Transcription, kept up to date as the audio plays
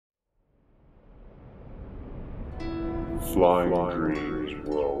Flying dreams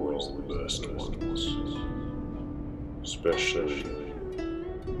were always the best ones, especially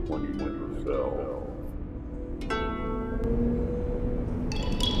when you never fell.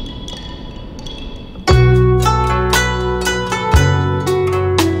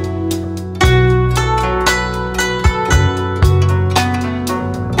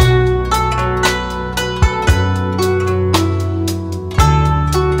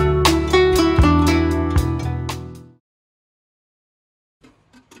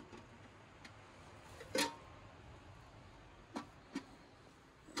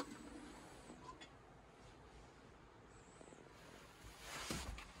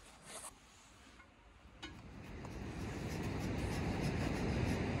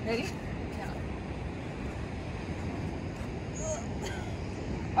 Ready? Yeah.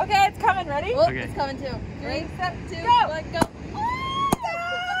 Okay, it's coming. Ready? Oh, Okay. It's coming too. 3, 2, go. 1, go.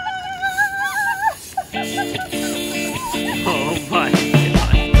 Oh my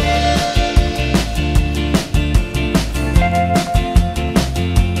god.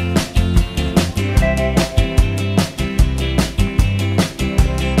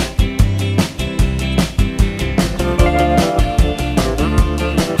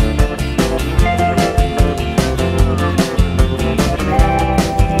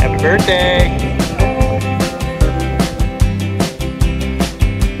 Happy birthday!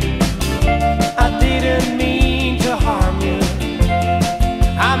 I didn't mean to harm you.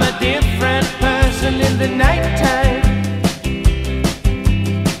 I'm a different person in the nighttime.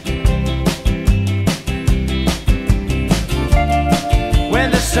 When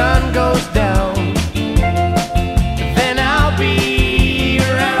the sun goes down, then I'll be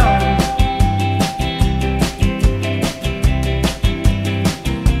around.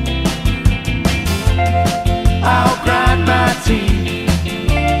 I'll grind my teeth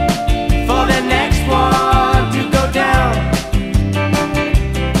for the next one to go down.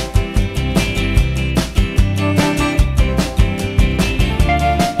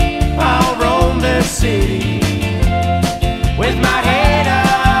 I'll roam the city with my head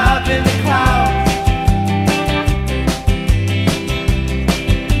up in the clouds.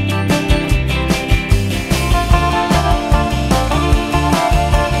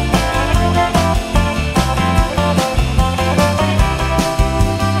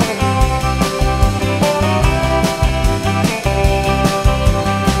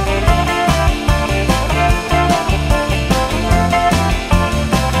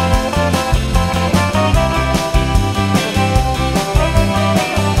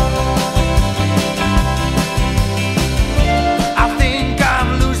 I think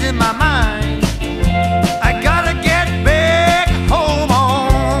I'm losing my mind. I gotta get back home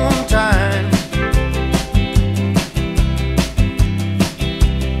on time.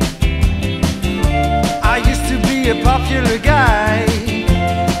 I used to be a popular guy,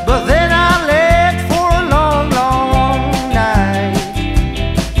 but then I left for a long, long night.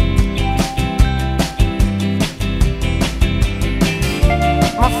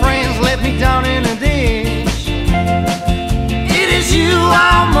 My friends let me down in a ditch. It is you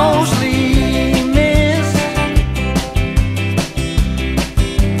I mostly miss.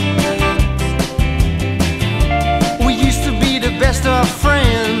 We used to be the best of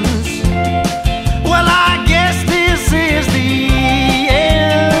friends. Well, I guess this is the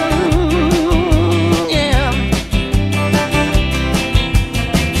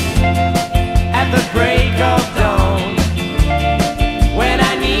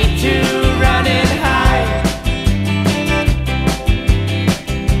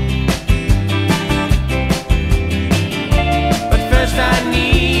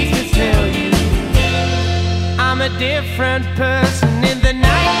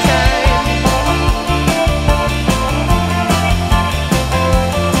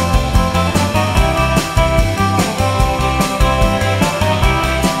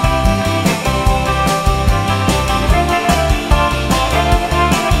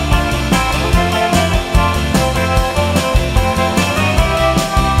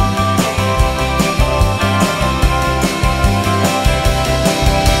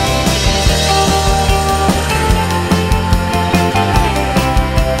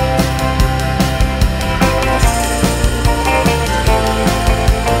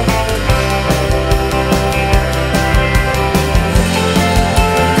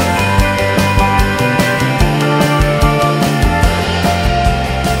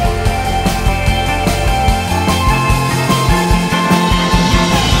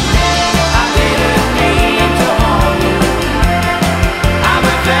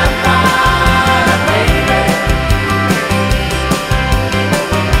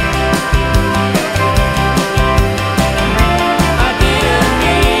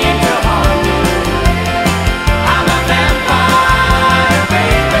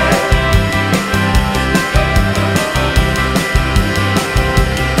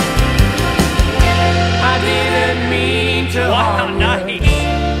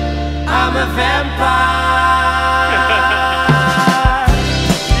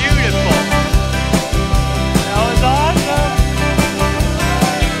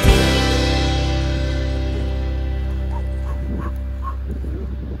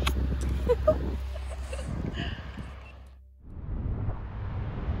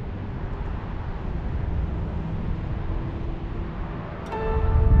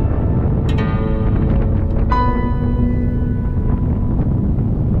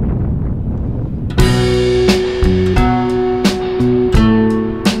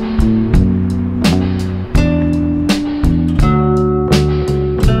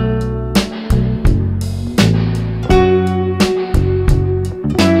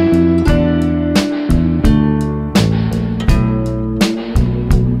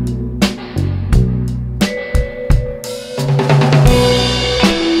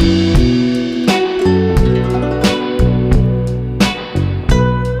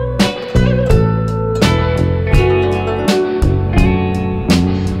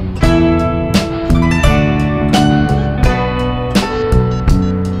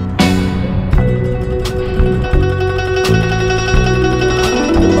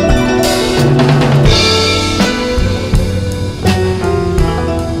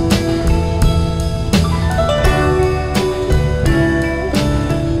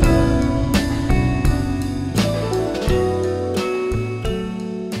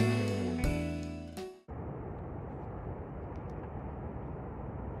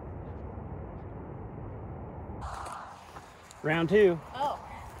too. Oh.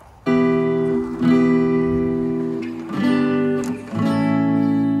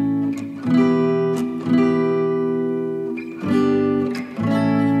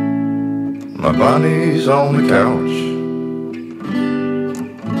 My Bonnie's on the couch,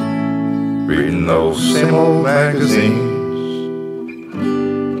 reading those same old magazines.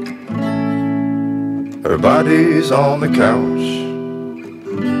 Her body's on the couch,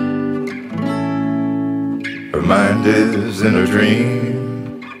 her mind is in a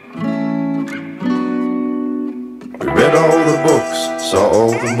dream. We read all the books, saw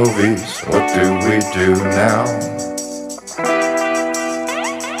all the movies, what do we do now?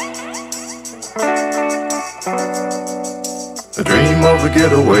 A dream of a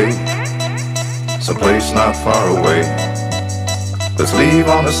getaway, someplace not far away. Let's leave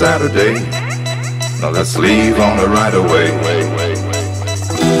on a Saturday, now let's leave on a right away.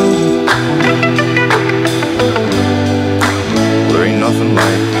 There ain't nothing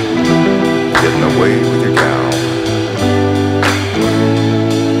like getting away with your gal.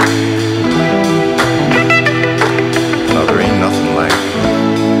 No, there ain't nothing like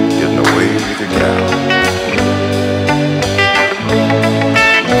getting away with your gal.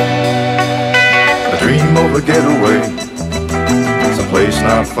 Dream of a getaway, someplace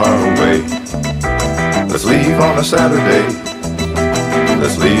not far away. Let's leave on a Saturday,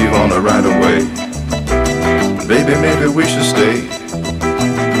 let's leave on a right away. Baby, maybe we should stay